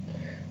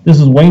This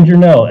is Wayne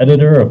Journell,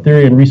 editor of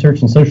Theory and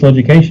Research in Social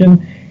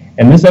Education,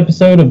 and this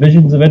episode of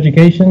Visions of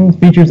Education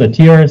features a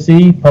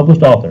TRSE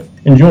published author.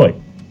 Enjoy.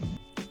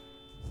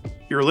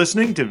 You're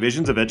listening to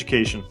Visions of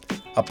Education,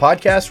 a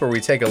podcast where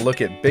we take a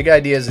look at big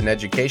ideas in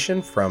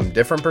education from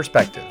different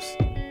perspectives.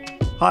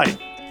 Hi,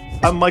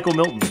 I'm Michael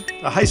Milton,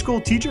 a high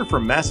school teacher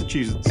from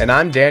Massachusetts. And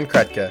I'm Dan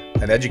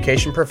Kretka, an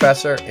education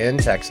professor in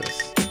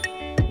Texas.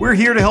 We're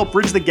here to help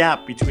bridge the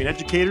gap between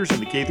educators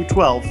in the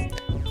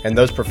K-12 and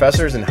those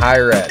professors in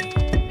higher ed.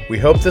 We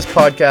hope this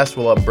podcast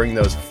will help bring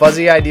those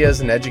fuzzy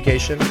ideas in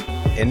education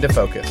into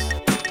focus.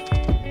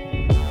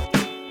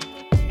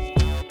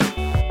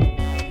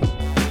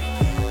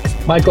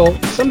 Michael,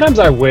 sometimes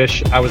I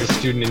wish I was a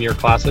student in your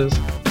classes.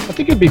 I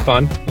think it'd be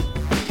fun.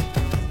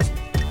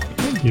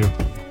 Thank you.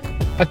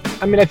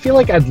 I feel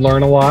like I'd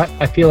learn a lot.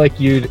 I feel like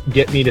you'd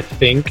get me to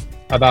think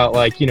about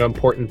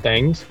important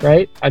things,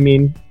 right?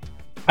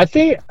 I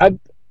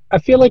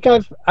feel like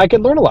I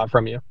could learn a lot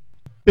from you.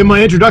 In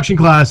my introduction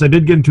class, I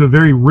did get into a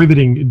very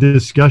riveting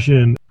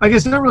discussion. I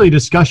guess not really a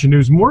discussion. It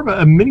was more of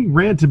a mini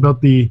rant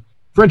about the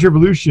French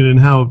Revolution and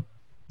how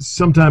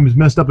sometimes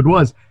messed up it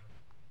was.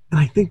 And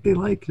I think they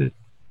liked it.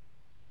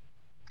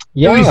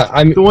 Yeah.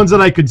 The ones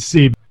that I could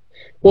see.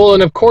 Well,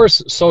 and of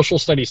course, social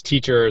studies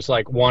teachers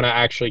want to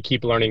actually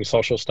keep learning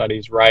social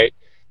studies, right?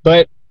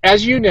 But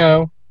as you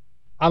know,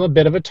 I'm a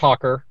bit of a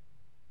talker.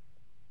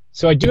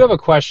 So I do have a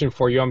question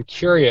for you. I'm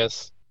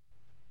curious,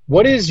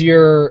 what is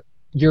your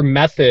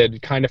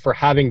method kind of for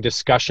having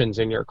discussions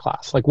in your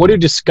class? What do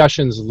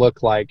discussions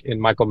look like in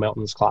Michael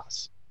Milton's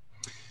class?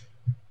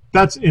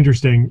 That's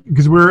interesting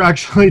because we're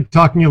actually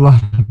talking a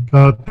lot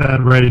about that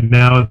right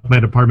now with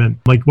my department,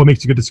 what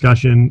makes a good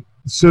discussion.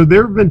 So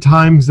there have been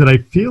times that I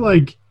feel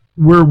like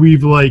where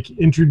we've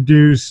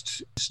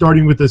introduced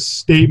starting with a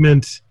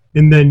statement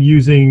and then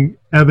using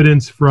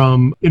evidence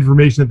from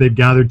information that they've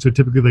gathered. So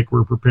typically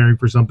we're preparing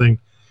for something.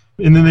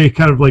 And then they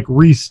kind of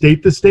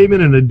restate the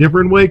statement in a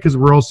different way because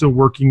we're also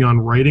working on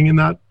writing in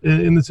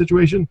the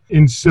situation.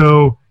 And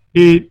so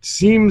it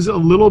seems a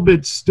little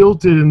bit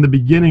stilted in the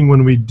beginning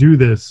when we do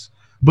this.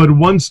 But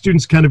once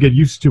students kind of get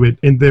used to it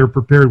and they're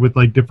prepared with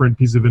different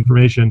pieces of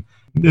information,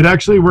 it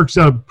actually works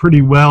out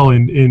pretty well.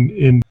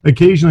 And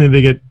occasionally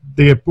they get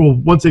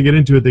once they get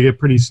into it, they get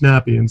pretty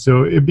snappy. And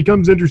so it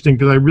becomes interesting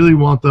because I really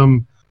want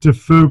them to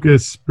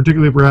focus,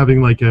 particularly if we're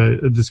having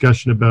a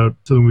discussion about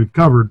something we've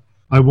covered.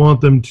 I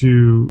want them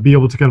to be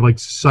able to kind of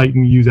cite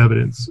and use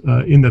evidence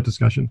in that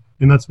discussion.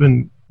 And that's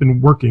been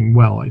working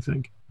well, I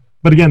think.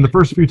 But again, the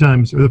first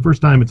time,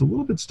 it's a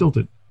little bit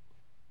stilted.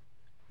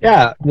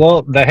 Yeah,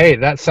 well,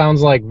 that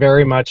sounds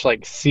very much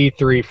like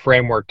C3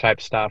 framework type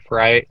stuff,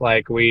 right?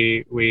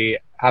 We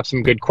have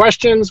some good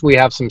questions, we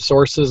have some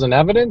sources and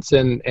evidence,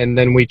 and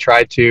then we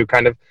try to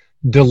kind of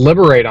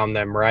deliberate on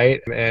them, right?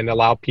 And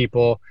allow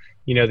people,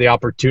 the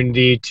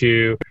opportunity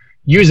to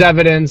use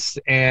evidence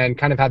and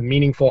kind of have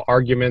meaningful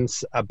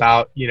arguments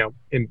about,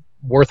 in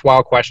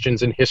worthwhile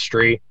questions in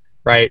history,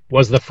 right?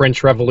 Was the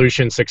French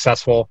Revolution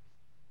successful?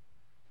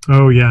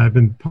 Oh, yeah, I've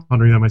been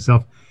pondering that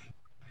myself.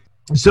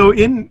 So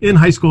in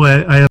high school,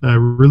 I had a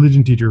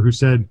religion teacher who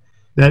said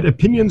that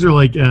opinions are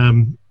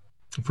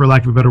for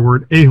lack of a better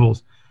word,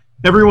 a-holes.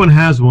 Everyone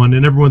has one,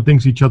 and everyone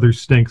thinks each other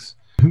stinks.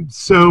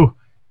 So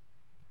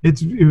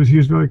he was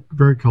very,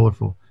 very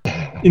colorful.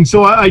 And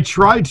so I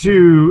tried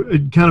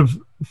to kind of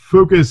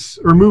focus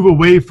or move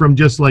away from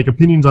just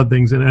opinions on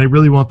things, and I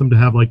really want them to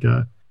have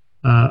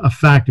a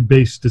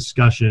fact-based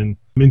discussion.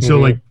 And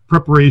so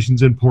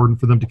preparation's important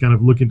for them to kind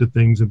of look into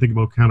things and think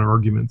about counter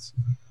arguments.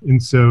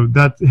 And so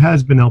that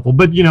has been helpful.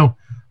 But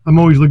I'm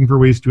always looking for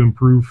ways to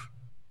improve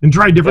and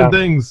try different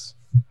things.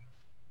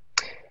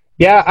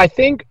 Yeah, I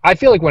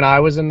feel like when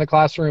I was in the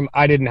classroom,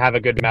 I didn't have a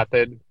good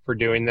method for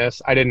doing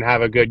this. I didn't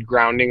have a good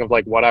grounding of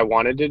what I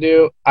wanted to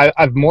do.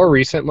 I've more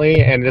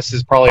recently, and this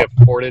is probably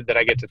afforded that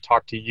I get to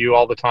talk to you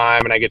all the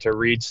time and I get to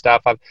read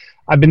stuff.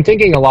 I've been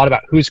thinking a lot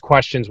about whose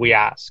questions we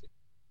ask,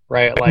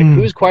 right?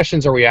 Whose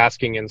questions are we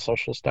asking in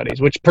social studies,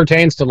 which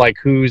pertains to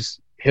whose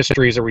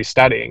histories are we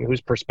studying,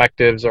 whose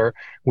perspectives are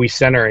we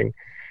centering.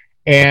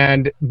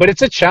 But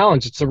it's a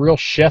challenge. It's a real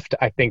shift,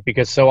 I think,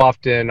 because so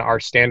often our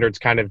standards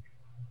kind of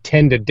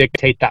tend to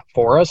dictate that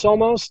for us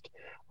almost,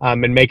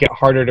 and make it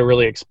harder to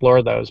really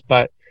explore those.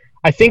 But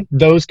I think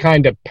those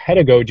kind of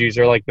pedagogies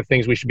are the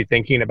things we should be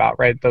thinking about,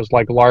 right? Those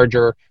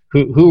larger,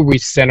 who are we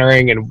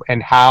centering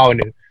and how,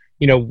 and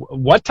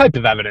what type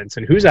of evidence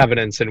and whose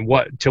evidence and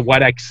what to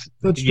what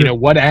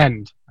what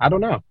end. I don't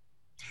know.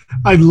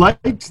 I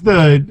liked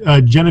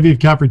the Genevieve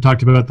Caffrey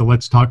talked about the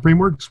Let's Talk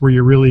frameworks, where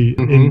you're really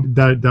in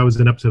that was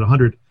in episode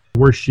 100,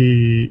 where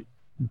she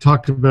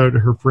talked about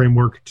her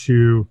framework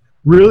to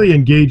really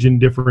engage in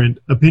different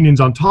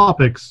opinions on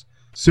topics.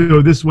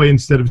 So this way,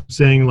 instead of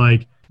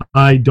saying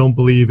I don't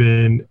believe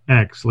in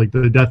X,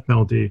 the death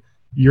penalty,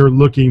 you're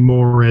looking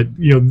more at,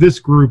 this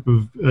group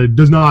of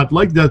does not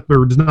like death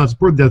or does not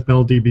support the death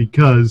penalty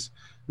because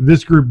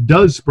this group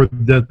does support the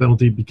death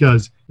penalty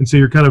because, and so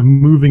you're kind of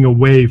moving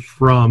away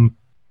from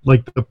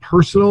the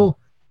personal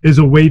is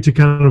a way to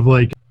kind of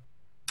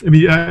I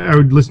mean, I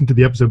would listen to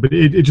the episode, but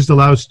it just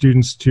allows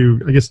students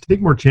to, I guess,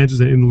 take more chances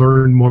and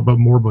learn more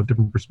about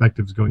different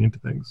perspectives going into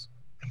things.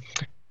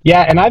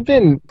 Yeah, and I've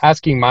been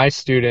asking my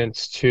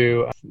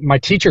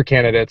teacher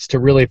candidates to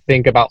really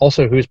think about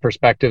also whose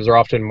perspectives are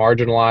often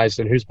marginalized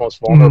and who's most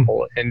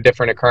vulnerable in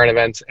different current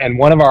events. And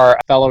one of our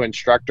fellow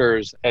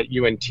instructors at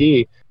UNT,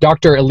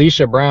 Dr.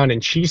 Alicia Brown,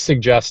 and she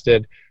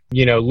suggested,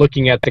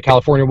 looking at the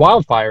California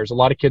wildfires. A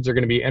lot of kids are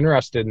going to be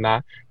interested in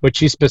that, but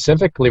she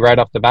specifically right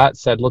off the bat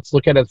said, let's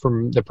look at it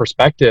from the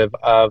perspective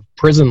of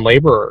prison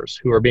laborers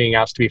who are being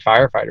asked to be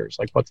firefighters.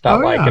 Like, what's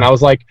that like? Yeah. And I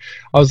was like,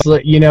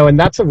 and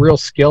that's a real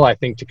skill, I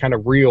think, to kind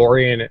of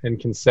reorient and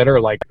consider,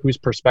 like, whose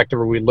perspective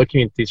are we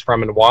looking at these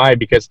from and why?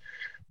 Because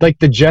like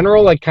the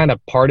general, like, kind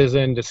of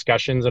partisan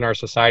discussions in our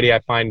society, I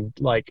find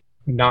like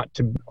not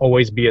to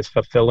always be as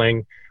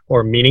fulfilling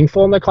or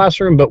meaningful in the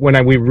classroom. But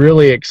when we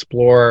really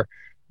explore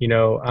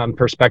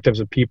perspectives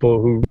of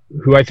people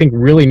who I think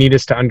really need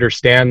us to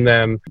understand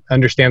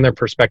their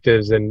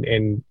perspectives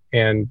and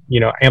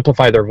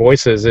amplify their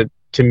voices. It,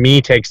 to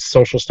me, takes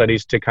social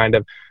studies to kind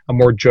of a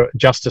more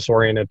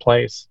justice-oriented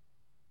place.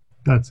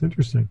 That's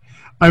interesting.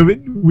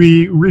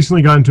 We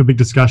recently got into a big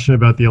discussion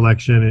about the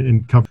election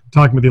and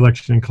talking about the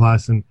election in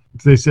class, and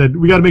they said,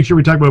 we got to make sure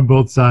we talk about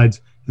both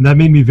sides, and that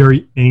made me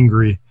very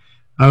angry.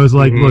 I was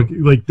like, look,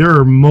 like there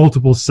are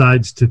multiple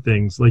sides to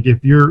things. Like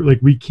if you're like,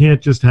 we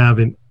can't just have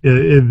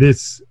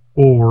this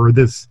or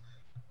this.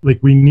 Like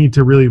we need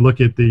to really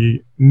look at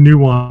the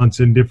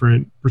nuance and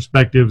different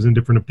perspectives and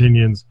different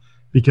opinions,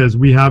 because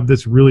we have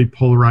this really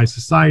polarized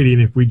society.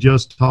 And if we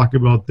just talk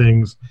about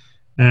things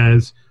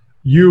as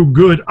you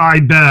good, I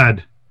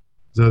bad,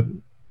 so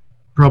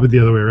probably the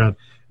other way around,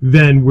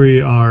 then we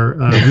are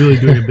really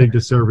doing a big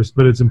disservice.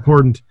 But it's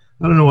important.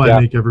 I don't know why I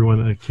make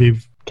everyone a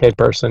cave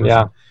person.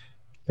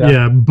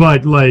 Yeah,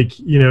 but like,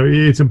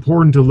 it's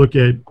important to look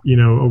at,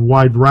 a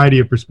wide variety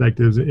of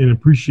perspectives and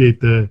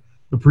appreciate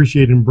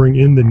and bring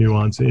in the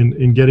nuance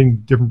in getting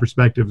different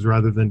perspectives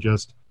rather than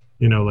just,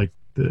 like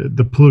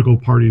the political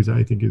parties,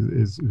 I think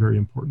is very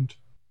important.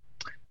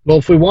 Well,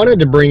 if we wanted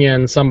to bring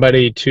in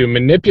somebody to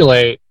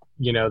manipulate,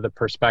 the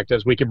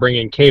perspectives, we could bring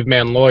in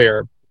Caveman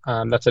Lawyer.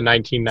 That's a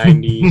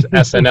 1990s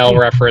SNL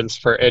reference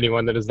for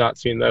anyone that has not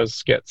seen those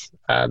skits.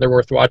 They're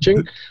worth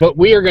watching. But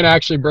we are going to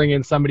actually bring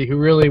in somebody who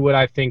really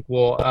I think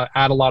will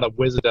add a lot of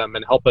wisdom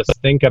and help us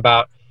think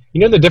about,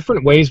 the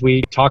different ways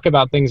we talk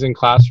about things in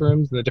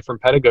classrooms and the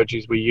different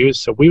pedagogies we use.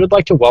 So we would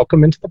like to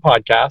welcome into the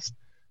podcast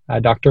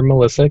Dr.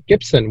 Melissa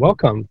Gibson.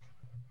 Welcome.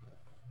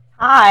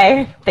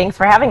 Hi. Thanks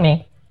for having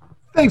me.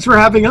 Thanks for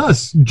having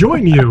us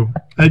join you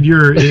at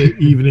your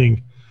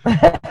evening.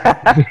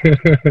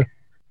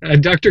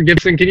 Dr.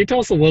 Gibson, can you tell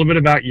us a little bit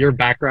about your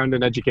background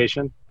in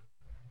education?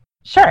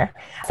 Sure.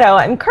 So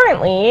I'm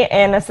currently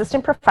an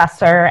assistant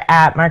professor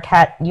at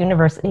Marquette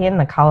University in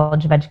the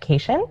College of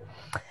Education,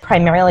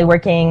 primarily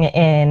working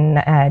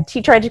in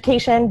teacher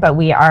education, but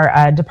we are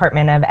a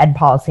Department of Ed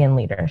Policy and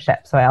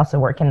Leadership, so I also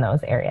work in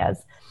those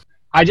areas.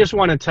 I just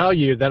want to tell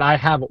you that I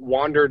have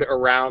wandered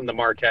around the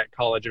Marquette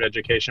College of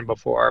Education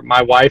before.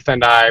 My wife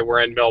and I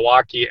were in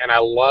Milwaukee, and I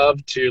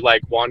love to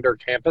wander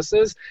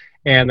campuses.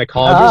 And the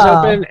college is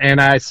open,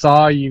 and I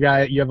saw you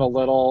have a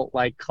little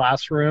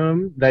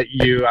classroom that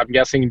I'm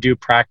guessing do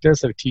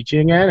practice of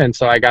teaching in, and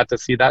so I got to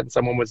see that, and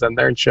someone was in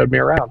there and showed me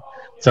around.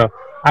 So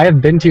I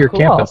have been to your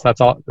campus.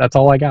 That's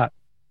all I got.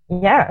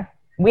 Yeah,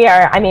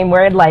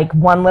 we're like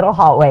one little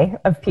hallway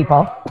of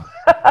people,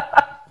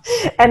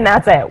 and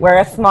that's it. We're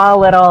a small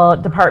little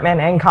department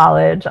and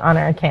college on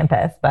our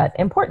campus, but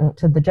important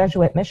to the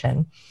Jesuit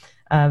mission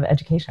of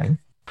education.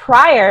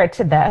 Prior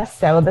to this,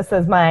 so this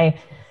is my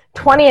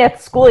 20th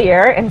school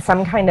year in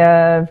some kind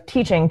of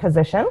teaching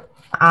position.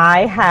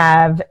 I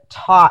have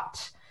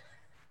taught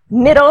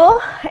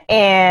middle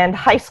and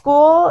high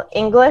school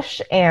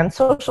English and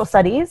social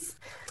studies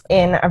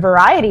in a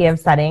variety of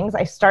settings.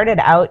 I started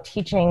out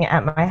teaching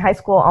at my high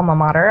school alma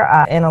mater,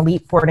 an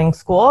elite boarding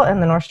school in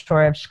the North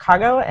Shore of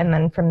Chicago. And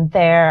then from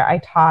there, I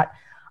taught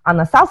on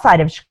the south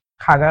side of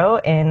Chicago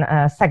in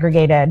a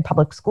segregated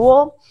public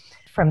school.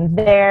 From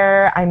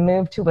there, I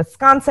moved to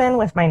Wisconsin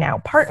with my now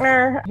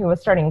partner, who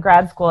was starting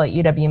grad school at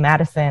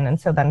UW-Madison. And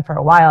so then for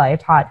a while, I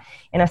taught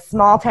in a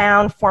small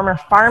town, former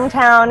farm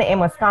town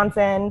in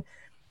Wisconsin.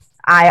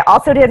 I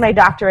also did my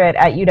doctorate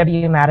at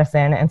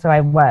UW-Madison, and so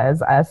I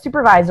was a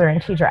supervisor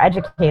and teacher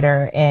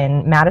educator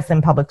in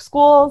Madison Public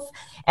Schools.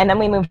 And then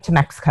we moved to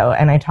Mexico,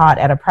 and I taught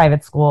at a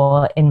private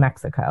school in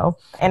Mexico.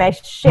 And I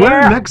share...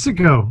 Where in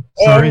Mexico?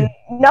 Sorry.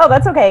 No,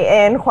 that's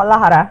okay. In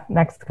Guadalajara,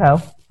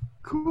 Mexico.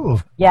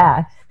 Cool.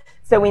 Yeah.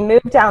 So we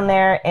moved down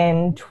there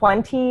in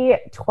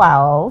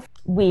 2012.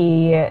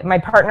 My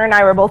partner and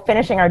I were both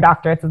finishing our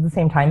doctorates at the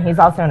same time. He's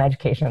also in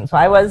education. So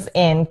I was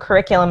in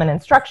curriculum and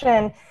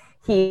instruction.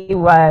 He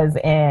was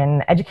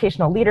in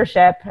educational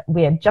leadership.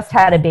 We had just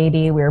had a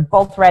baby. We were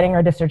both writing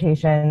our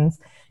dissertations.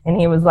 And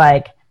he was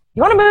like,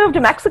 "You want to move to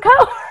Mexico?"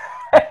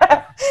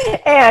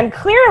 And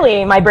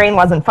clearly my brain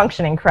wasn't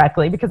functioning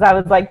correctly, because I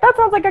was like, that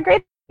sounds like a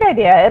great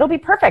idea. It'll be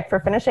perfect for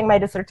finishing my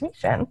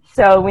dissertation.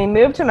 So we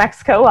moved to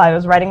Mexico while I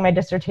was writing my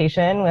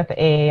dissertation with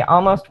a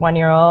almost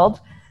 1-year-old,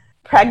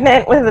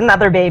 pregnant with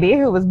another baby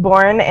who was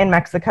born in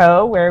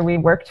Mexico, where we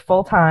worked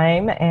full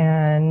time.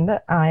 And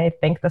I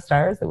thank the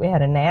stars that we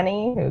had a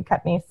nanny who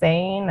kept me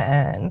sane.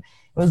 And it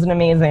was an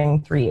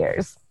amazing 3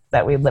 years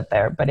that we lived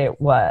there, but it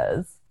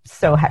was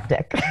so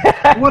hectic.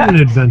 What an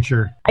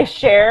adventure. I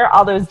share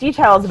all those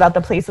details about the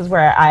places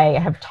where I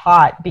have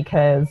taught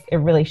because it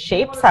really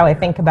shapes how I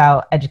think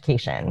about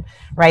education,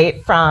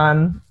 right?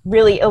 From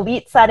really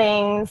elite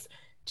settings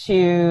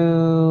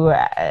to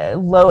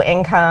low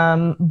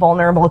income,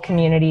 vulnerable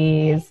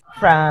communities,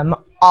 from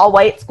all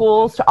white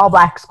schools to all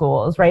black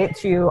schools, right?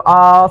 To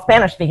all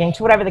Spanish speaking,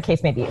 to whatever the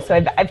case may be. So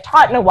I've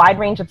taught in a wide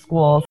range of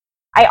schools.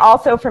 I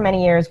also, for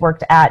many years,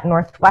 worked at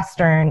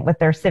Northwestern with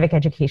their civic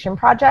education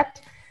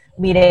project,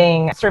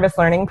 leading service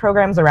learning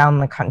programs around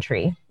the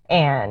country.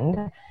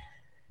 And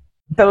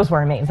those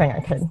were amazing. I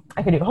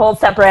could do a whole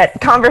separate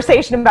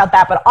conversation about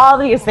that, but all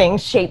these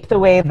things shape the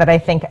way that I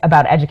think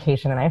about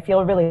education. And I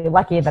feel really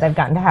lucky that I've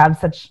gotten to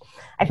have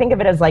I think of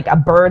it as like a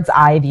bird's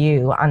eye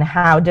view on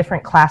how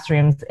different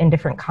classrooms in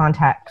different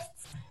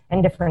contexts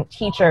and different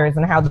teachers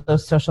and how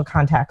those social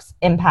contexts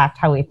impact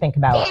how we think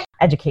about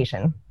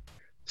education.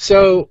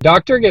 So,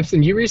 Dr.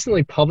 Gibson, you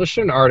recently published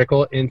an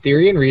article in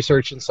Theory and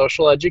Research in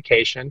Social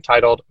Education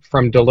titled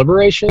From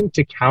Deliberation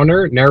to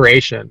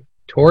Counter-Narration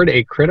Toward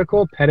a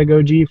Critical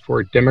Pedagogy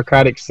for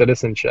Democratic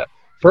Citizenship.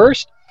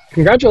 First,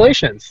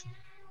 congratulations.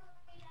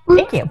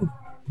 Thank you.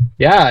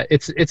 Yeah,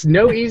 it's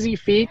no easy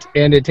feat,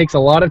 and it takes a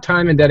lot of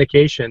time and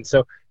dedication.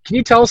 So, can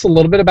you tell us a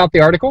little bit about the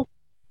article?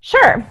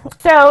 Sure.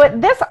 So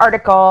this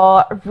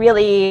article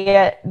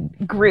really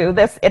grew,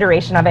 this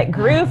iteration of it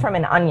grew from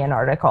an Onion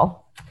article.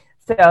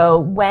 So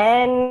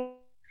when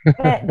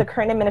the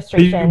current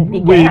administration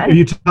began... Wait, are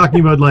you talking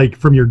about like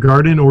from your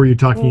garden, or are you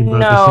talking about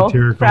the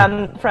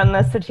satirical? from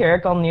the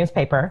satirical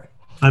newspaper.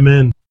 I'm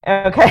in.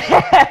 Okay.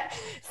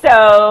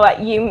 So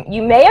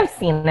you may have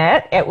seen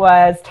it. It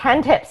was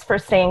 10 tips for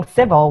staying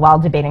civil while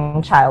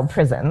debating child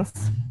prisons.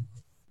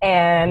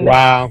 And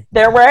wow.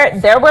 there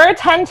were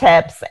 10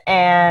 tips,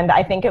 and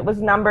I think it was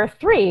number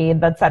 3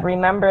 that said,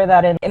 remember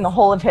that in the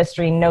whole of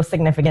history, no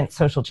significant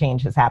social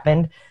change has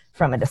happened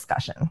from a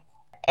discussion.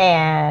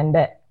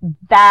 And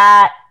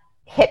that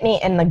hit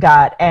me in the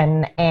gut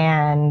and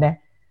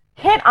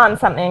hit on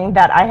something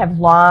that I have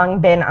long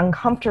been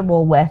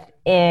uncomfortable with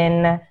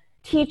in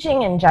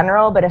teaching in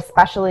general, but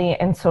especially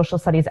in social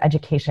studies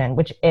education,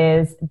 which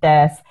is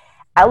this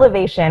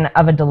elevation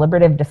of a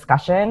deliberative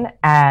discussion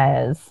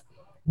as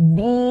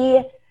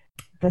the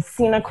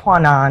sine qua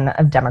non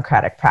of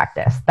democratic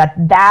practice,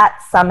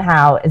 that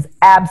somehow is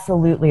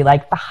absolutely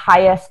like the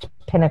highest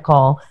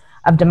pinnacle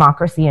of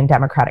democracy and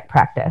democratic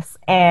practice.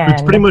 And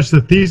it's pretty much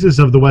the thesis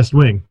of the West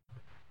Wing.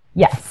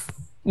 Yes.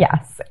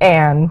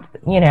 And,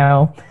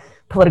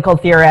 political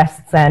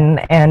theorists and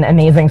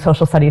amazing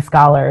social studies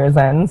scholars.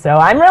 And so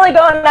I'm really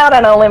going out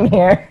on a limb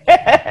here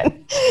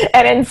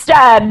and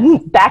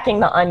instead backing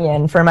the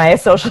Onion for my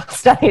social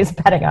studies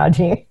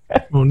pedagogy.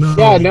 Oh, no.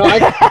 Yeah, no,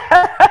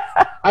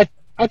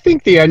 I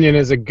think the Onion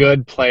is a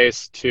good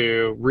place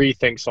to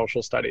rethink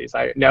social studies.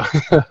 I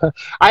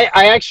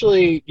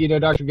actually,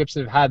 Dr.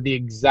 Gibson, have had the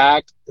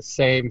exact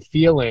same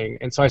feeling.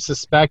 And so I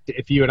suspect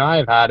if you and I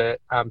have had it,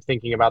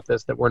 thinking about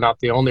this, that we're not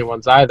the only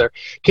ones either.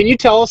 Can you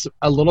tell us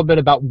a little bit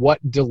about what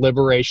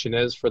deliberation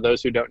is for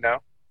those who don't know?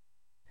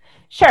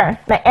 Sure.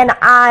 And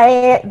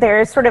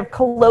there's sort of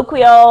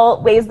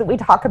colloquial ways that we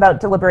talk about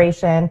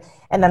deliberation,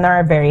 and then there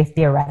are very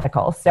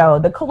theoretical. So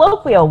the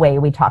colloquial way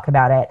we talk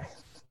about it,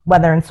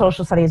 whether in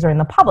social studies or in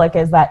the public,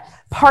 is that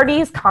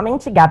parties coming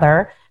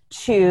together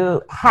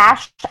to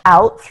hash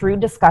out through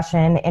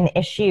discussion an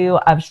issue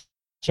of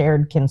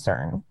shared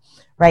concern,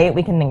 right?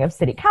 We can think of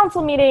city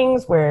council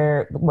meetings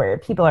where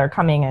people are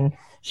coming and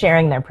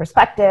sharing their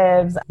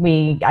perspectives.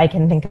 I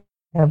can think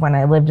of when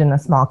I lived in a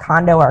small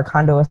condo, our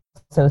condo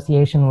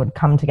association would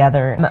come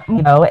together.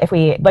 If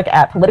we look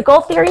at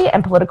political theory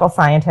and political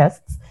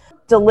scientists,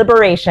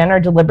 deliberation or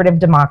deliberative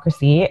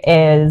democracy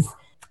is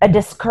a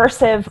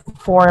discursive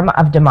form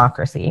of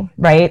democracy,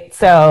 right?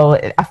 So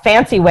a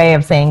fancy way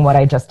of saying what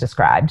I just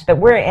described, that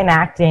we're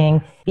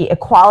enacting the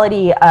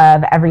equality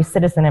of every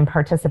citizen and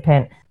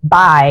participant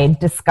by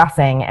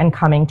discussing and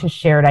coming to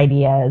shared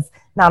ideas,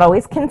 not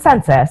always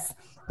consensus,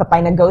 but by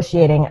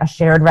negotiating a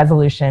shared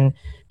resolution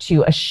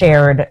to a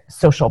shared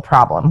social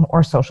problem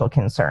or social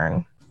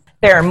concern.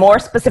 There are more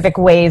specific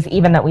ways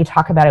even that we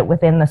talk about it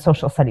within the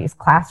social studies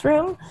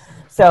classroom.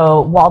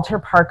 So Walter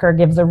Parker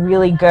gives a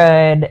really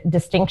good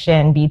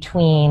distinction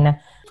between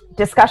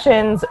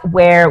discussions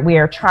where we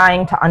are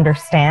trying to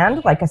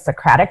understand, like a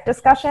Socratic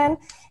discussion,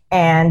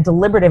 and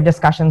deliberative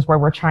discussions where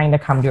we're trying to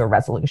come to a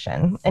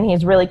resolution. And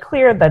he's really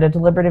clear that a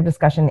deliberative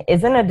discussion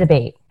isn't a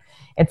debate.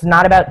 It's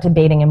not about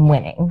debating and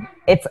winning.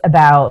 It's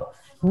about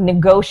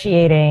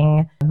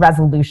negotiating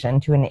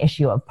resolution to an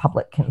issue of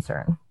public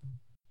concern.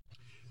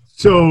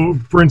 So,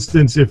 for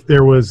instance, if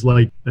there was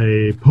like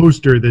a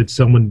poster that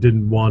someone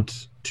didn't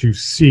want to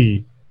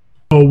see,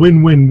 a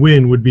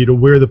win-win-win would be to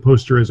wear the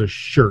poster as a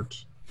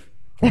shirt.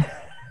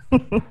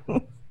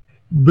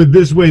 But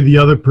this way the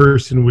other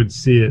person would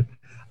see it.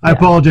 I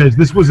apologize.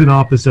 This was an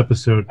Office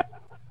episode.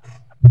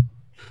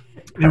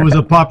 It was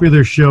a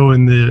popular show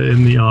in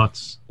the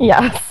aughts.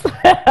 Yes.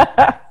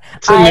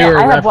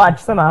 I have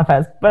watched some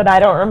Office, but I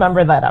don't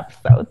remember that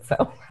episode.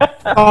 So.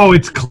 Oh,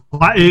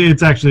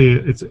 it's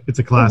actually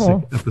a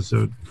classic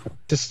episode.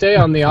 To stay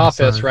on the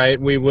Office, right?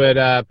 We would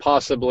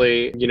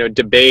possibly,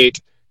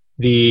 debate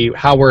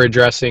how we're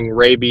addressing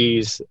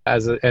rabies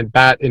and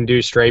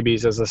bat-induced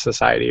rabies as a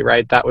society,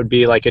 right? That would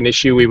be like an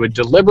issue we would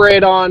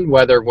deliberate on,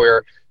 whether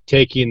we're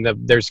taking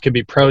could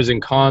be pros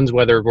and cons,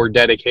 whether we're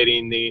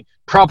dedicating the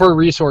proper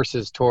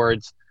resources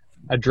towards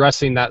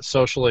addressing that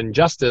social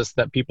injustice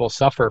that people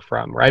suffer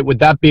from, right? Would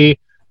that be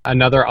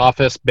another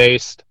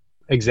Office-based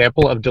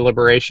example of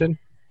deliberation?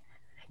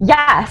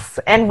 Yes,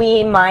 and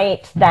we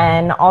might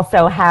then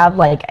also have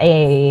like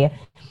a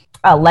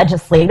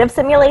legislative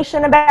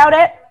simulation about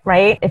it,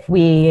 right?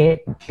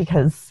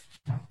 Because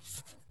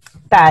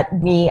that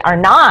we are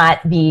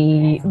not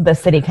the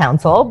city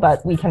council,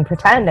 but we can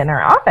pretend in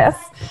our office,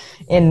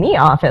 in the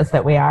office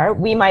that we are.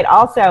 We might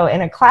also,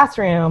 in a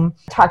classroom,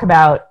 talk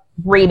about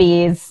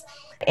rabies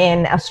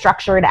in a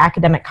structured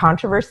academic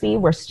controversy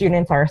where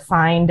students are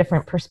assigned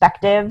different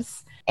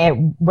perspectives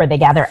and where they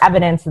gather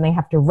evidence and they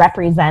have to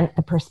represent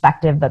the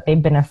perspective that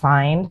they've been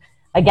assigned.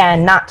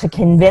 Again, not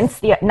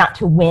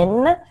to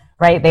win,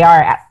 right? They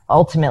are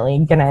ultimately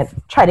going to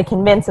try to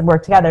convince and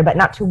work together, but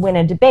not to win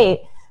a debate,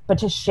 but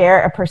to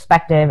share a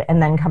perspective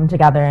and then come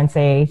together and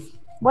say,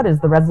 what is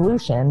the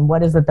resolution?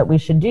 What is it that we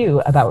should do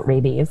about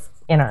rabies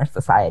in our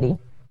society?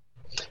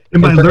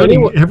 And by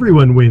learning,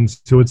 everyone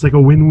wins, so it's like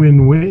a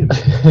win-win-win.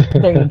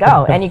 There you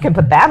go. And you can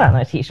put that on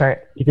a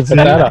t-shirt. You can put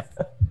that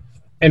up.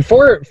 And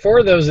for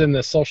those in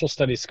the social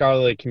studies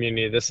scholarly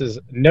community, this is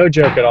no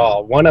joke at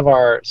all. One of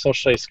our social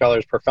studies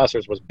scholars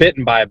professors was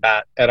bitten by a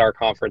bat at our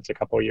conference a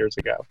couple of years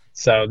ago.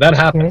 So that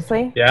happened.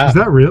 Seriously? Yeah. Is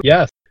that real?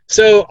 Yes.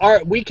 So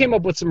we came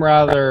up with some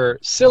rather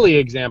silly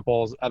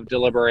examples of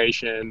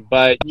deliberation,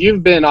 but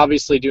you've been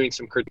obviously doing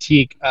some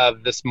critique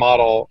of this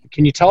model.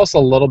 Can you tell us a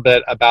little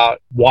bit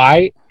about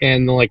why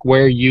and like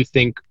where you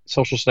think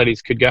social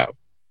studies could go?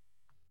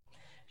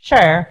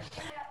 Sure.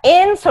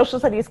 In social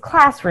studies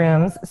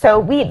classrooms,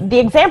 so the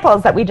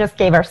examples that we just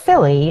gave are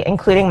silly,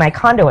 including my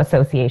condo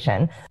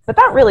association, but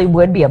that really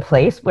would be a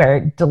place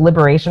where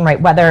deliberation,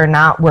 right, whether or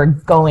not we're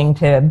going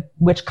to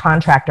which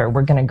contractor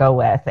we're going to go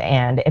with,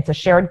 and it's a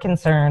shared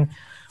concern,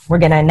 we're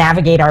going to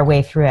navigate our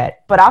way through it.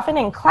 But often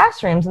in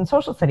classrooms, in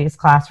social studies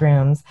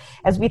classrooms,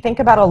 as we think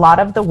about a lot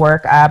of the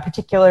work,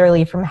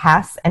 particularly from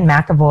Hess and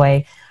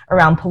McAvoy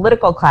around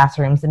political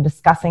classrooms and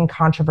discussing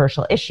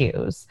controversial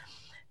issues,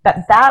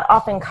 that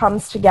often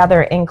comes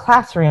together in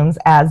classrooms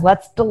as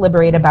let's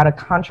deliberate about a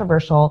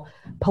controversial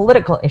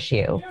political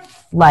issue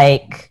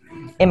like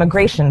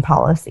immigration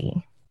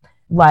policy,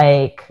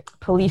 like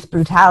police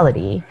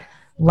brutality,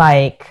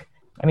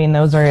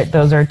 those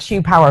are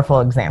two powerful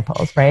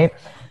examples, right?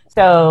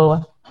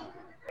 So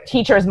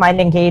teachers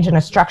might engage in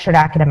a structured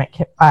academic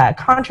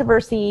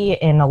controversy,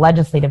 in a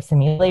legislative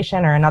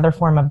simulation, or another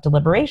form of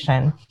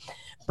deliberation.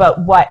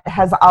 But what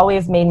has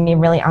always made me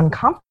really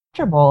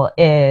uncomfortable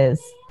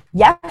is,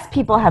 yes,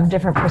 people have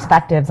different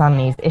perspectives on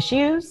these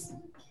issues,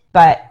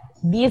 but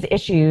these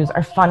issues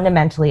are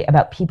fundamentally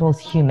about people's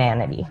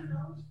humanity,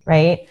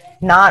 right?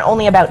 Not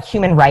only about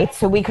human rights.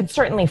 So we could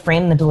certainly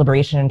frame the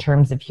deliberation in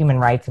terms of human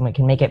rights and we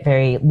can make it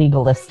very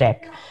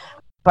legalistic.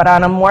 But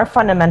on a more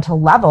fundamental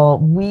level,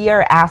 we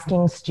are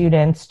asking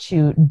students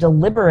to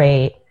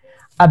deliberate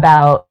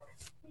about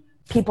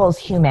people's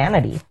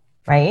humanity,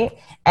 right?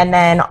 And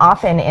then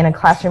often in a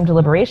classroom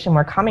deliberation,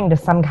 we're coming to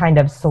some kind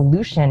of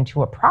solution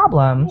to a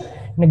problem,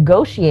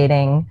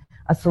 negotiating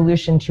a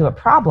solution to a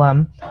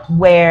problem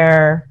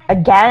where,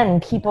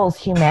 again, people's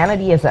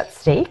humanity is at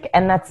stake,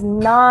 and that's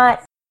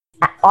not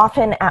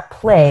often at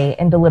play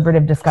in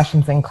deliberative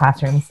discussions in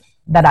classrooms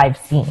that I've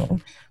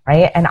seen,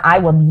 right? And I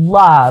would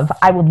love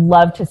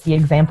to see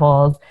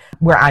examples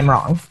where I'm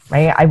wrong,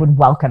 right? I would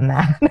welcome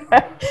that.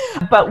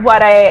 But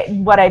what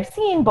I've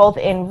seen both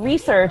in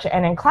research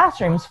and in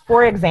classrooms,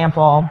 for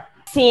example,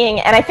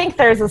 and I think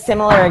there's a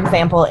similar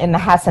example in the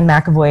Hess and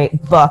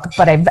McAvoy book,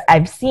 but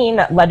I've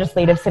seen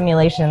legislative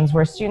simulations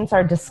where students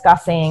are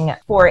discussing,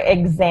 for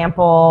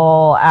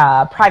example,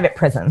 private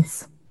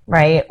prisons,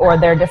 right? Or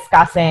they're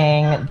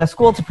discussing the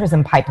school to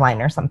prison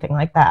pipeline or something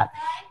like that.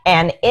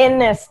 And in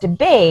this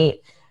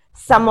debate,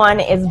 someone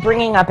is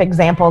bringing up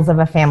examples of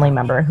a family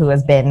member who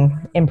has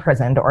been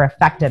imprisoned or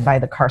affected by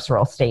the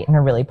carceral state in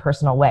a really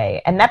personal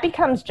way. And that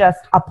becomes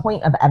just a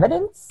point of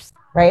evidence,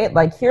 right?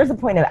 Like, here's a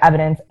point of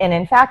evidence. And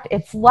in fact,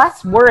 it's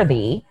less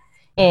worthy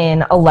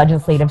in a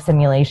legislative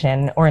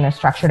simulation or in a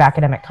structured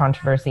academic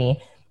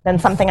controversy than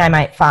something I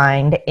might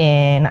find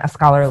in a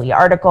scholarly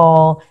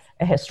article,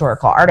 a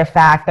historical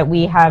artifact, that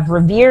we have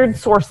revered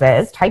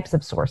sources, types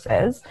of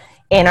sources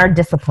in our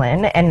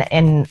discipline,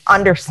 and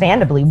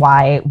understandably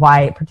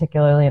why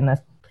particularly in this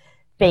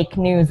fake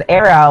news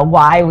era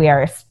why we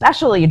are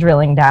especially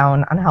drilling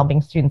down on helping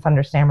students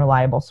understand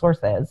reliable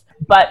sources.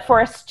 But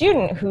for a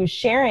student who's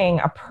sharing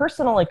a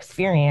personal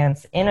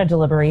experience in a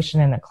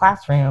deliberation in a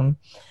classroom,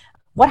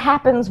 what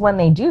happens when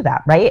they do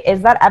that, right?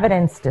 Is that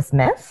evidence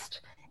dismissed?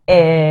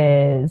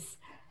 Is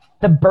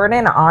the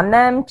burden on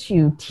them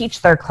to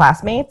teach their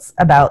classmates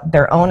about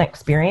their own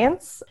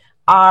experience?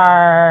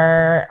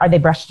 Are they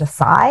brushed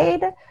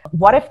aside?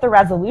 What if the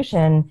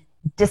resolution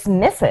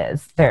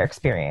dismisses their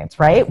experience,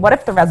 right? What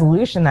if the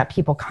resolution that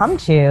people come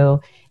to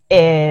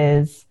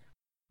is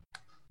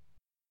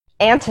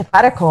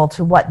antithetical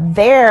to what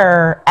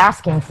they're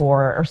asking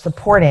for or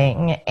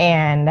supporting?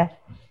 And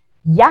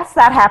yes,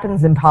 that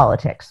happens in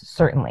politics,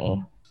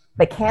 certainly.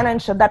 But can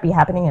and should that be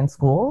happening in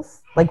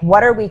schools? Like,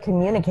 what are we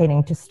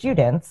communicating to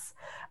students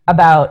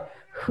about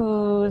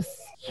whose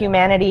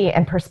humanity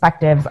and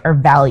perspectives are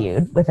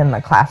valued within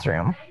the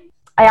classroom?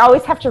 I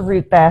always have to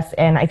root this,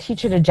 and I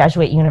teach at a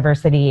Jesuit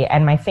university,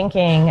 and my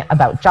thinking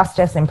about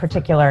justice in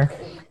particular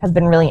has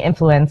been really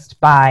influenced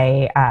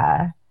by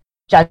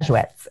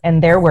Jesuits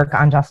and their work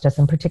on justice,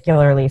 and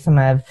particularly some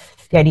of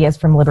the ideas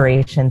from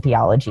liberation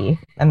theology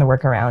and the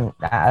work around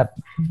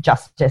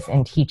justice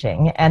in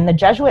teaching. And the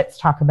Jesuits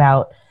talk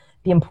about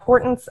the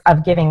importance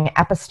of giving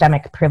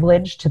epistemic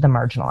privilege to the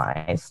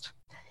marginalized.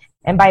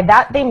 And by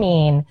that they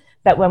mean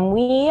that when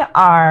we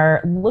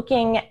are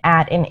looking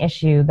at an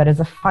issue that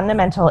is a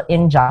fundamental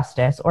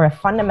injustice or a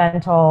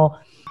fundamental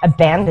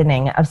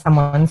abandoning of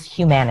someone's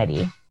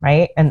humanity,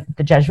 right? And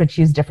the Jesuits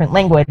use different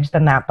language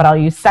than that, but I'll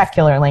use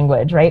secular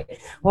language, right?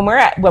 When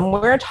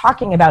we're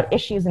talking about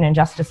issues and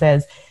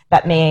injustices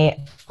that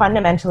may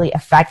fundamentally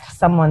affect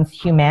someone's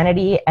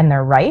humanity and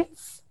their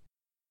rights,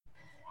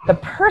 the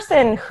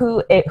person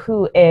who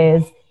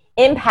is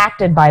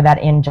impacted by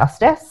that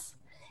injustice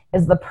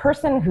is the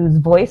person whose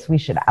voice we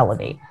should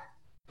elevate.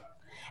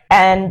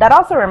 And that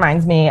also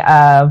reminds me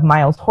of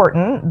Miles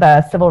Horton,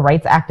 the civil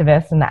rights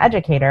activist and the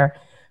educator,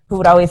 who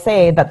would always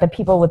say that the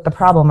people with the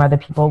problem are the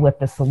people with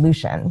the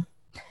solution.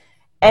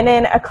 And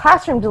in a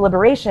classroom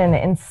deliberation,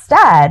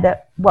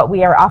 instead, what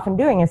we are often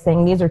doing is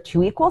saying these are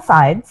two equal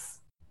sides,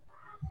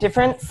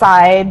 different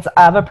sides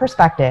of a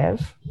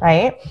perspective,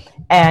 right?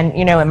 And,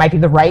 you know, it might be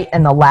the right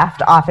and the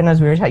left, often, as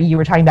you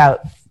were talking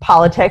about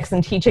politics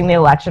and teaching the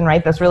election,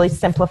 right? This really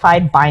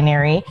simplified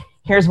binary.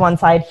 Here's one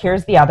side,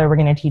 here's the other. We're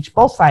going to teach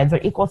both sides, or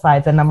equal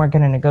sides, and then we're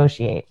going to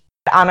negotiate.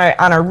 On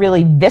a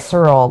really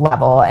visceral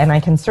level, and I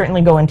can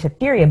certainly go into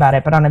theory about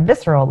it, but on a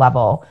visceral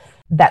level,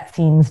 that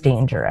seems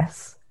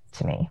dangerous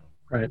to me.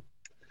 Right.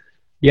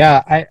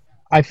 Yeah,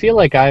 I feel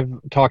like I've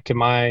talked to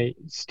my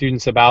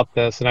students about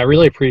this, and I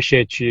really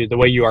appreciate the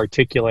way you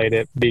articulate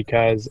it,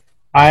 because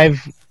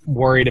I've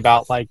worried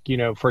about, like, you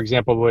know, for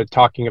example, with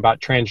talking about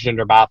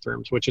transgender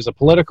bathrooms, which is a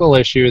political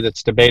issue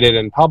that's debated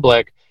in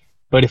public.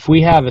 But if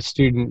we have a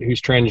student who's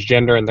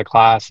transgender in the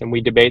class and we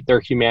debate their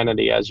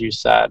humanity, as you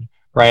said,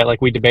 right?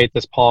 Like, we debate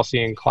this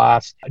policy in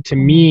class. To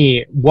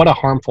me, what a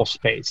harmful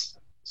space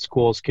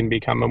schools can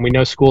become. And we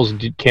know schools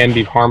can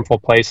be harmful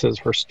places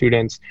for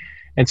students.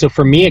 And so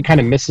for me, it kind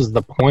of misses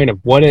the point of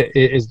what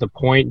is the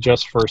point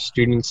just for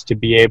students to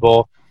be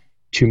able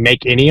to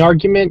make any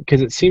argument,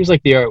 because it seems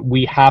like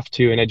we have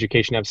to in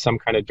education have some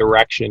kind of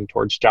direction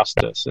towards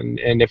justice,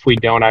 and if we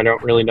don't, I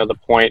don't really know the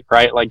point,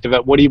 right? Like,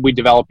 what are we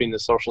developing the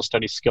social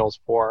studies skills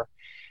for?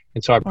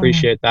 And so I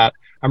appreciate that.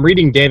 I'm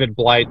reading David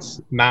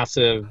Blight's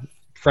massive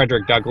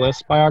Frederick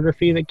Douglass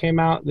biography that came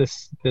out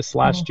this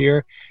last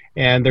year,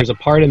 and there's a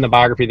part in the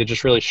biography that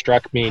just really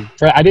struck me.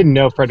 I didn't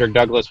know Frederick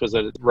Douglass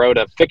wrote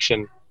a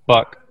fiction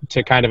book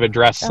to kind of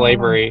address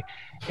slavery.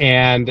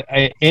 And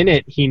in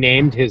it, he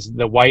named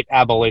the white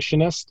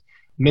abolitionist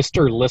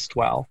Mr.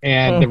 Listwell.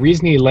 And the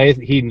reason he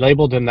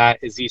labeled him that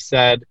is he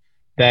said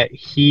that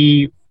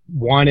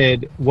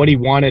what he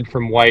wanted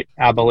from white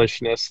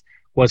abolitionists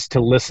was to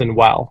listen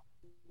well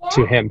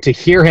to him, to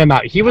hear him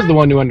out. He was the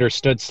one who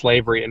understood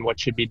slavery and what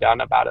should be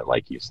done about it,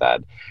 like you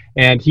said.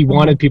 And he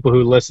wanted people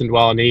who listened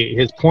well. And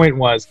his point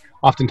was,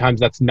 oftentimes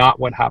that's not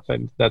what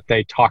happened, that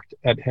they talked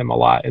at him a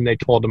lot and they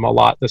told him a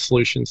lot the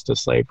solutions to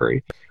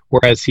slavery.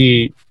 Whereas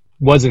he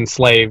was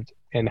enslaved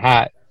and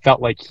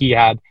felt like he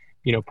had,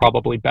 you know,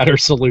 probably better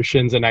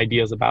solutions and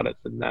ideas about it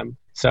than them.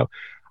 So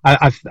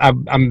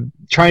I'm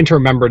trying to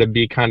remember to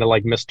be kind of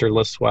like Mr.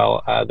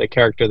 Listwell, the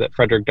character that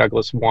Frederick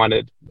Douglass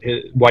wanted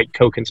his white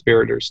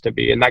co-conspirators to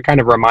be. And that kind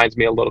of reminds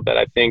me a little bit,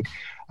 I think,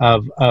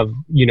 of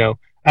you know,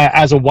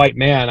 as a white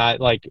man, I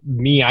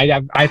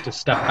have to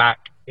step back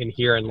and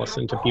hear and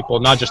listen to people,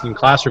 not just in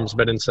classrooms,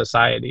 but in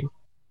society.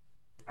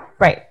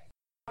 Right.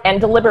 And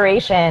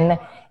deliberation,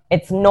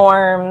 its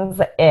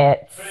norms,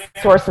 its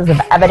sources of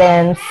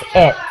evidence,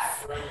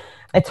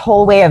 its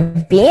whole way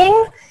of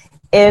being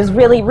is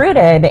really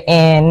rooted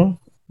in,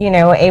 you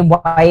know, a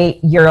white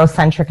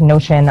Eurocentric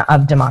notion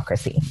of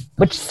democracy,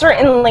 which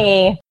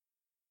certainly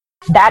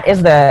that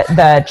is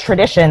the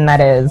tradition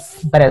that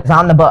is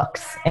on the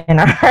books in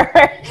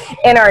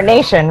our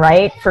nation,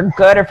 right? For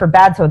good or for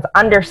bad. So it's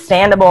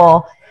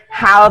understandable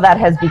how that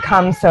has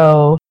become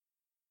so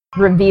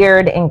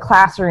revered in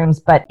classrooms,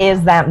 but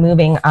is that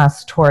moving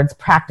us towards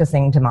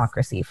practicing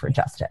democracy for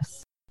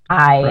justice?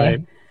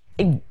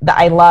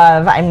 I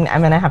love, I'm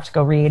going to have to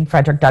go read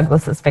Frederick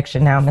Douglass's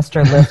fiction now,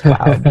 Mr.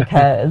 Listwell,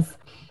 because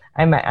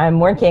I'm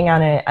working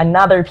on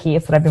another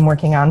piece that I've been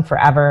working on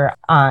forever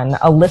on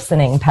a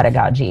listening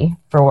pedagogy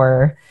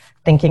for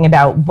thinking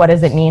about what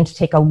does it mean to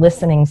take a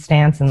listening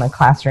stance in the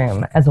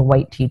classroom as a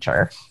white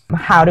teacher?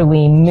 How do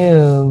we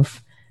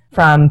move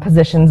from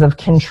positions of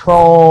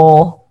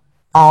control,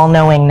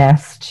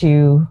 all-knowingness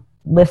to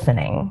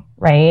listening,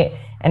 right?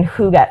 And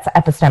who gets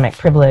epistemic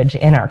privilege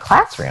in our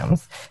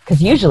classrooms?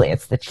 Because usually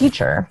it's the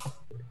teacher.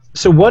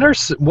 So what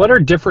are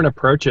different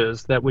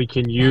approaches that we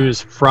can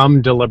use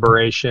from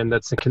deliberation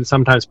that can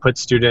sometimes put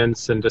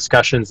students in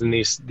discussions in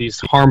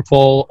these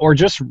harmful, or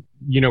just,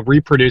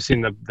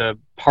 reproducing the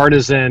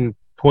partisan,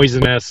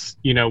 poisonous,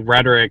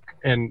 rhetoric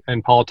and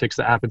politics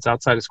that happens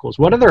outside of schools?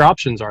 What other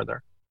options are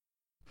there?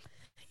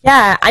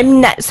 Yeah,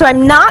 I'm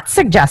not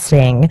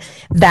suggesting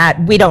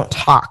that we don't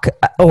talk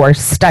about or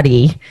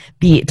study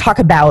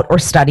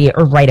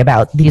or write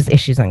about these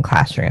issues in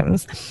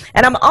classrooms.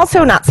 And I'm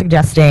also not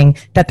suggesting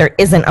that there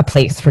isn't a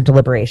place for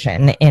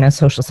deliberation in a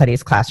social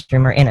studies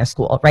classroom or in a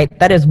school, right?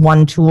 That is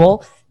one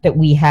tool that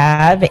we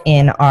have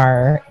in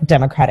our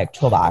democratic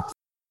toolbox.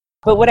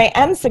 But what I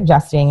am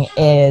suggesting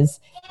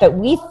is that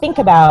we think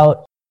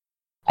about,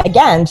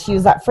 again, to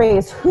use that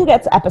phrase, who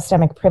gets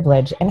epistemic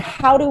privilege and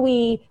how do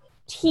we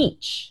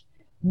teach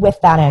with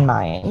that in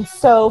mind.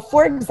 So,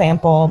 for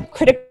example,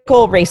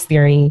 critical race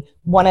theory,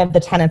 one of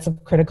the tenets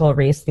of critical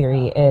race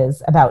theory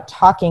is about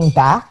talking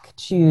back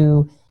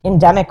to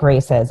endemic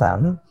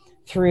racism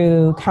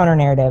through counter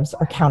narratives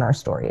or counter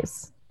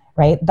stories,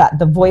 right? That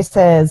the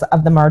voices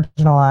of the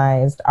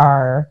marginalized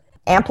are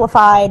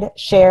amplified,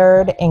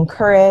 shared,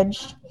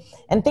 encouraged,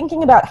 and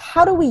thinking about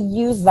how do we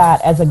use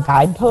that as a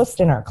guidepost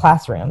in our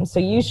classroom.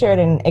 So you shared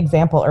an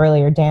example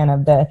earlier, Dan,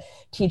 of the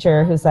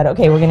teacher who said,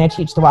 okay, we're going to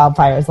teach the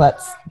wildfires.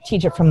 Let's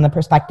teach it from the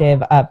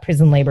perspective of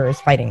prison laborers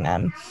fighting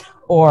them.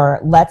 Or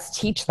let's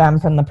teach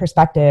them from the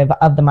perspective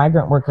of the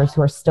migrant workers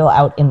who are still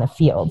out in the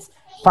fields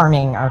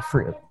farming our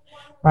fruit,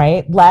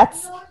 right?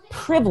 Let's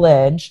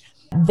privilege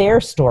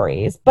their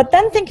stories, but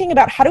then thinking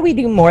about how do we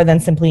do more than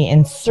simply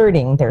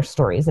inserting their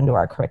stories into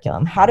our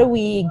curriculum? How do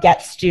we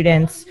get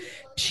students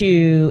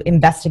to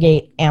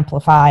investigate,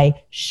 amplify,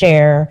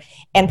 share,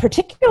 and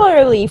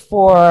particularly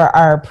for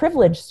our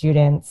privileged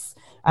students,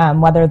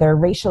 whether they're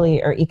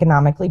racially or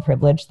economically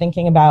privileged,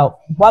 thinking about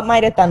what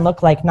might it then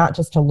look like not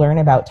just to learn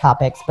about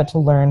topics, but to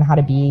learn how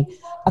to be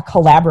a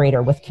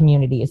collaborator with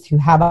communities who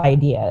have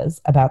ideas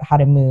about how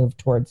to move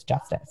towards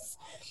justice,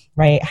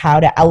 right? How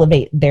to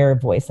elevate their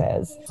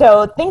voices.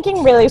 So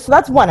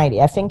that's one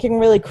idea, thinking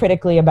really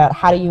critically about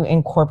how do you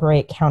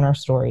incorporate counter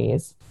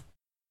stories.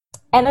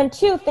 And then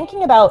two,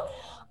 thinking about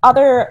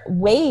other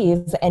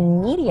ways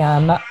and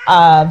medium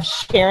of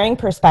sharing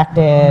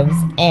perspectives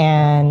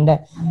and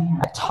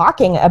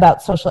talking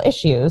about social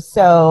issues.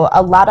 So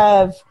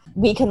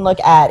we can look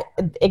at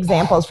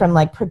examples from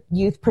like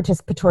youth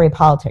participatory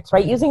politics,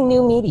 right? Using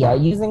new media,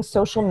 using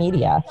social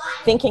media,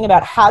 thinking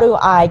about how do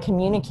I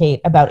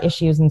communicate about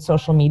issues in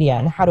social media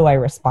and how do I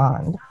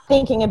respond?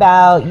 Thinking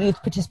about youth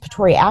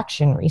participatory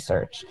action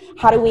research.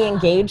 How do we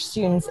engage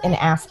students in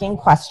asking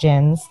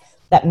questions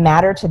that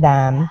matter to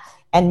them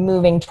and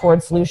moving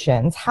towards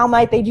solutions? How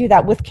might they do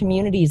that with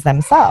communities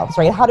themselves,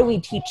 right? How do we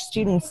teach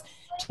students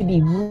to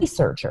be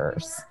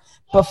researchers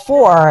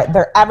before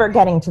they're ever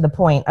getting to the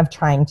point of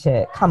trying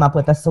to come up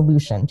with a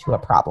solution to a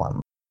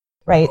problem,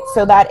 right?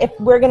 So that if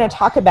we're going to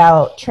talk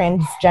about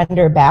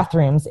transgender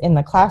bathrooms in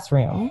the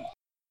classroom,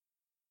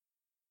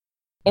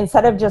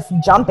 instead of just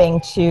jumping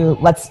to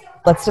let's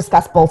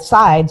discuss both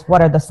sides,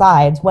 what are the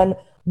sides? When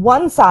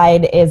one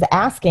side is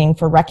asking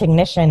for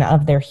recognition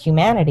of their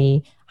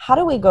humanity, how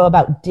do we go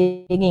about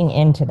digging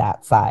into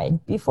that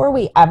side before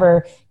we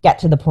ever get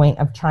to the point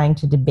of trying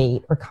to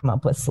debate or come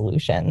up with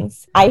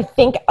solutions? I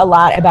think a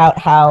lot about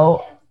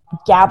how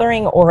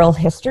gathering oral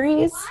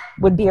histories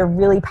would be a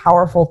really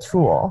powerful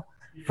tool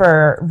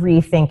for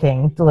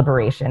rethinking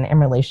deliberation in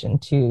relation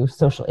to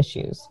social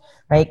issues,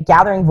 right?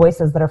 Gathering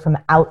voices that are from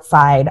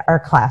outside our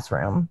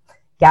classroom,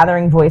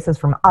 gathering voices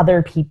from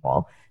other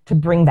people to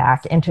bring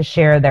back and to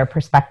share their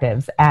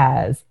perspectives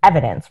as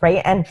evidence,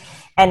 right?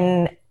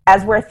 And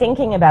as we're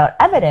thinking about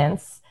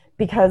evidence,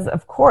 because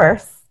of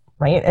course,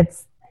 right,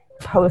 it's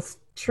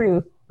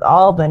post-truth,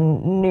 all the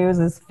news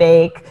is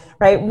fake,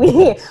 right?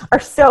 We are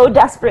so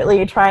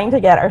desperately trying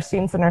to get our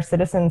students and our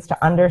citizens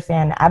to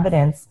understand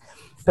evidence,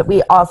 but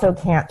we also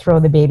can't throw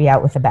the baby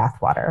out with the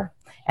bathwater.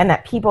 And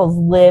that people's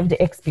lived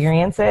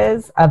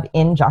experiences of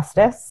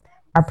injustice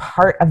are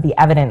part of the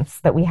evidence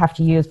that we have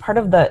to use, part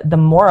of the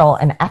moral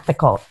and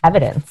ethical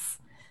evidence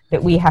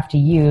that we have to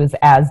use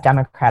as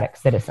democratic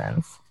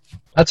citizens.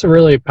 That's a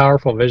really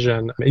powerful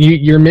vision.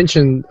 You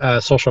mentioned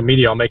social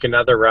media. I'll make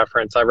another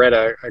reference. I read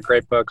a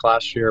great book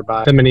last year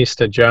by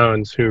Feminista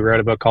Jones, who wrote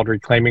a book called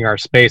Reclaiming Our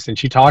Space. And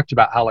she talked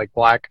about how like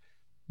Black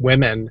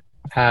women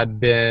had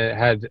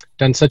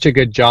done such a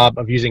good job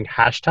of using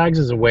hashtags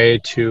as a way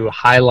to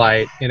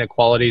highlight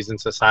inequalities in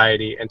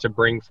society and to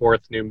bring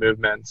forth new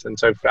movements. And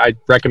so I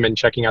recommend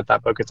checking out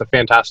that book. It's a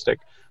fantastic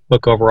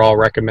book overall,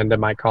 recommended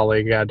my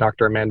colleague,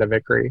 Dr. Amanda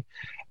Vickery.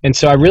 And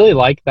so I really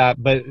like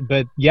that.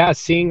 But yeah,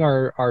 seeing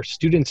our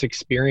students'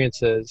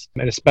 experiences,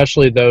 and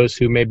especially those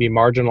who may be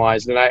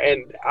marginalized.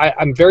 And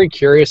I'm very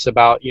curious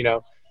about,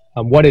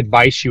 what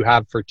advice you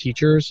have for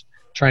teachers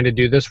trying to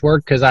do this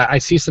work, because I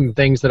see some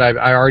things that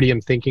I already am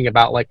thinking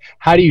about, like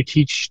how do you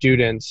teach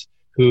students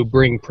who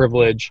bring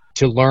privilege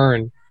to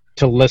learn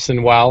to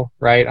listen well,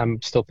 right?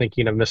 I'm still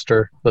thinking of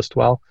Mr.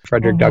 Listwell,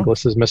 Frederick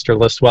Douglass's Mr.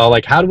 Listwell.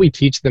 Like, how do we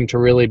teach them to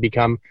really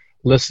become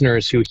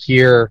listeners who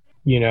hear,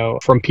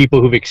 from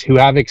people who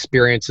have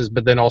experiences,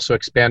 but then also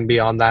expand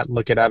beyond that and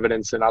look at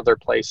evidence in other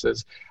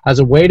places as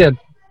a way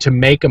to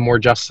make a more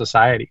just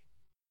society?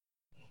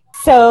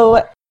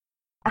 So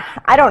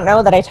I don't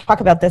know that I talk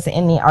about this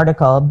in the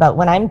article, but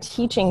when I'm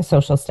teaching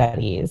social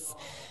studies,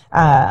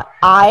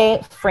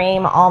 I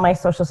frame all my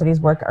social studies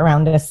work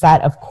around a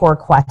set of core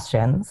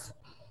questions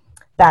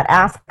that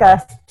ask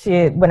us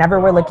to, whenever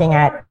we're looking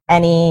at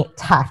any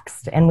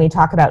text, and we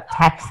talk about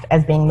text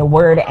as being the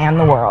word and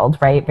the world,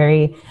 right?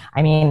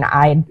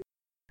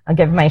 I'll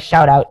give my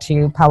shout out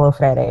to Paulo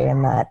Freire,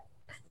 in that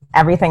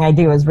everything I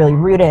do is really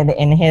rooted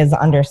in his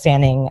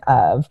understanding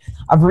of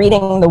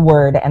reading the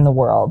word and the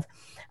world.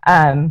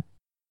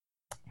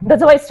 But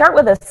so I start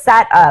with a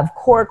set of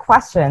core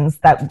questions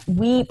that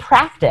we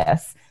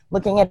practice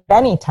looking at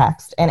any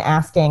text and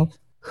asking,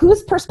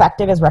 whose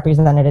perspective is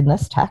represented in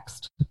this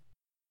text?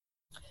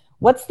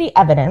 What's the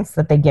evidence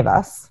that they give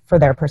us for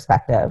their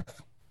perspective?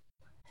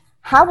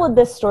 How would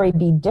this story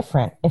be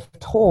different if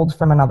told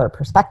from another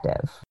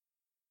perspective?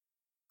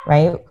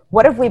 Right?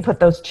 What if we put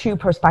those two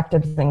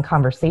perspectives in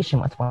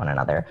conversation with one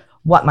another?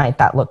 What might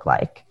that look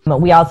like?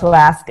 But we also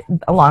ask,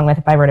 along with,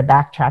 if I were to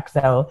backtrack,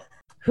 so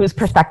whose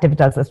perspective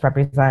does this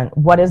represent?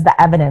 What is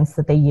the evidence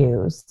that they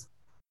use?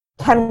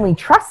 Can we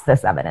trust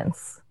this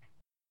evidence?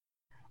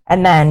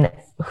 And then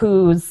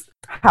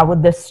how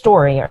would this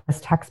story or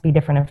this text be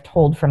different if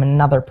told from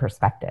another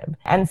perspective?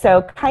 And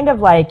so, kind of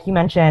like you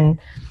mentioned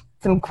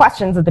some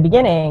questions at the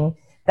beginning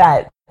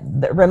that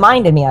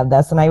reminded me of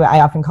this, and I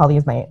often call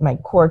these my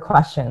core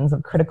questions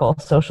of critical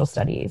social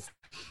studies,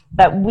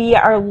 that we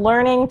are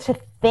learning to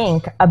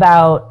think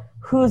about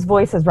whose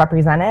voice is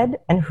represented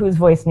and whose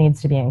voice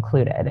needs to be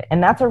included.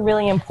 And that's a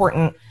really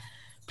important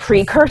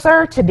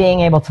precursor to being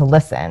able to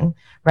listen,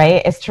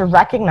 right? Is to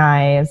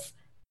recognize,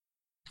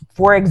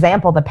 for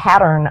example, the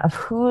pattern of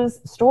whose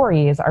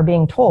stories are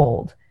being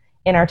told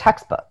in our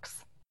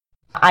textbooks.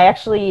 I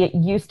actually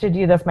used to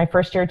do this my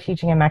first year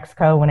teaching in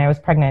Mexico when I was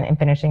pregnant and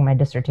finishing my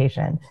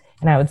dissertation.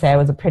 And I would say I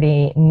was a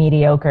pretty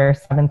mediocre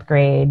 7th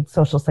grade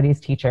social studies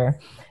teacher.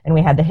 And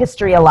we had the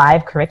History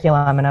Alive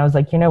curriculum. And I was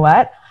like, you know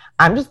what?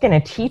 I'm just going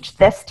to teach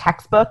this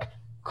textbook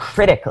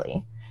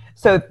critically.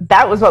 So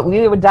that was what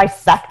we would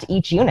dissect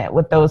each unit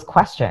with those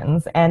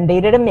questions. And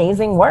they did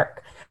amazing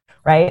work,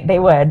 right?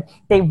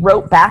 They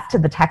wrote back to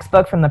the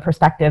textbook from the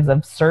perspectives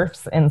of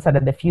serfs instead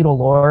of the feudal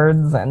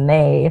lords. And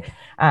they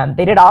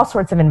did all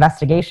sorts of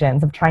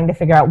investigations of trying to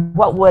figure out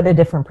what would a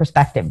different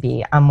perspective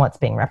be on what's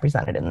being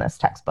represented in this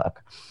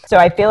textbook. So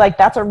I feel like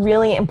that's a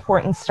really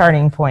important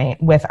starting point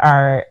with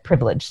our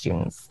privileged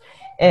students,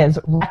 is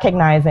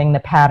recognizing the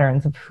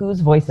patterns of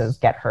whose voices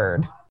get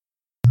heard.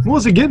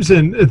 Melissa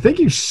Gibson, thank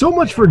you so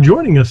much for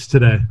joining us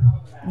today.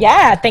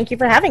 Yeah, thank you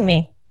for having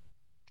me.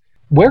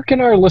 Where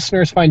can our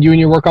listeners find you and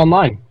your work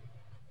online?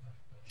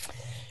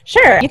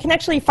 Sure. You can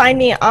actually find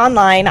me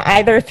online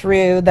either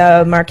through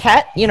the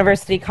Marquette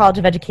University College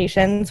of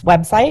Education's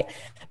website,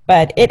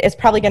 but it is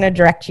probably going to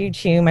direct you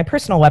to my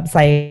personal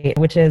website,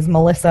 which is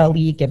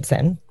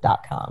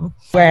melissaleegibson.com,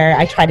 where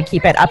I try to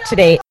keep it up to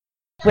date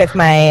with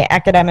my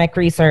academic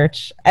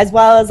research, as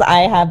well as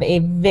I have a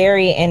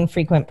very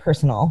infrequent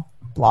personal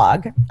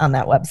blog on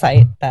that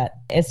website that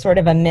is sort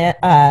of a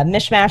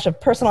mishmash of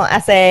personal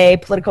essay,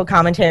 political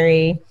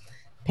commentary,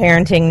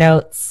 parenting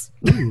notes,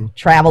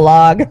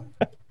 travelogue.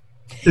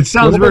 It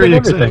sounds very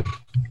exciting.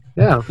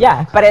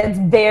 Yeah, but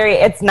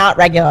it's not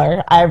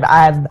regular.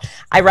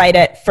 I write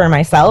it for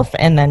myself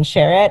and then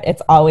share it.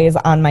 It's always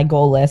on my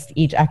goal list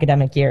each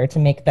academic year to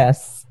make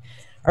this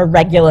a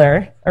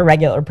regular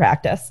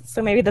practice.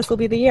 So maybe this will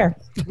be the year.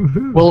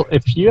 Well,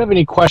 if you have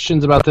any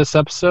questions about this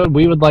episode,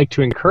 we would like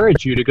to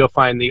encourage you to go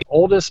find the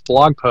oldest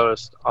blog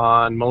post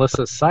on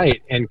Melissa's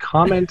site and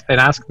comment and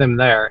ask them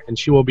there, and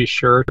she will be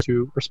sure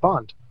to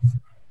respond.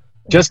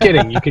 Just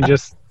kidding. You can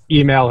just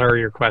email her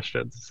your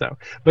questions.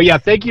 But yeah,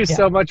 thank you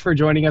so much for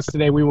joining us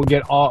today. We will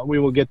get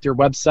your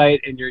website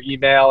and your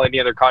email, any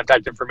other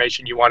contact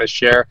information you want to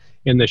share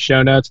in the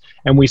show notes.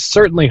 And we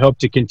certainly hope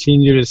to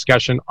continue the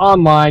discussion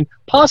online,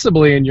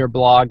 possibly in your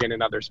blog and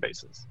in other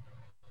spaces.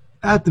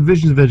 At the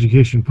Visions of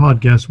Education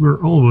podcast,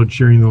 we're all about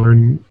sharing the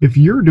learning. If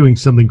you're doing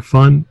something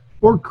fun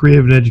or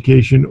creative in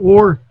education,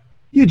 or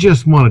you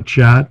just want to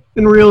chat,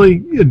 and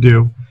really you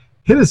do,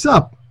 hit us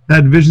up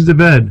at Visions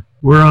of Ed.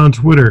 We're on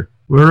Twitter.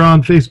 We're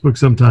on Facebook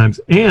sometimes.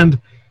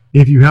 And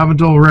if you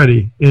haven't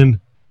already, and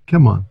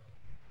Come on.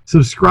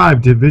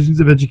 Subscribe to Visions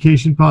of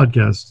Education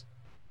podcast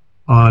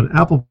on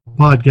Apple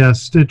Podcasts,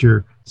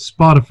 Stitcher,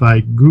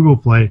 Spotify, Google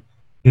Play,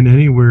 and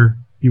anywhere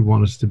you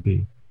want us to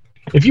be.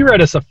 If you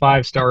write us a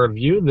 5-star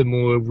review, then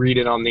we'll read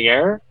it on the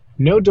air.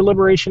 No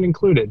deliberation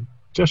included.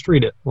 Just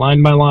read it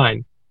line by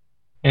line.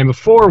 And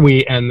before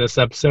we end this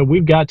episode,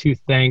 we've got to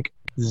thank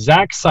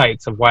Zach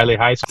Seitz of Wiley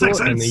High School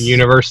and the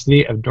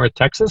University of North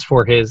Texas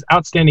for his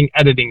outstanding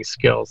editing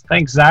skills.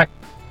 Thanks, Zach.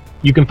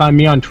 You can find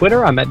me on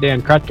Twitter. I'm at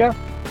Dan Krutka.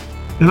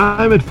 And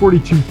I'm at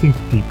 42 Think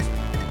Deep.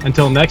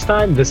 Until next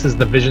time, this is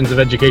the Visions of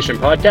Education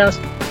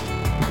podcast.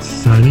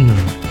 Signing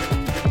off.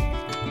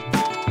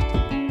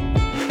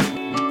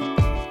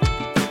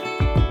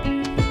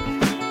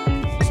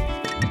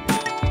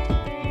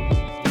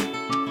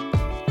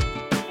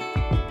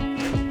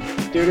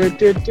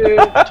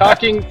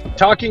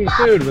 Talking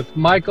food with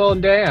Michael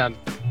and Dan.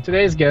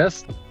 Today's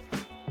guest,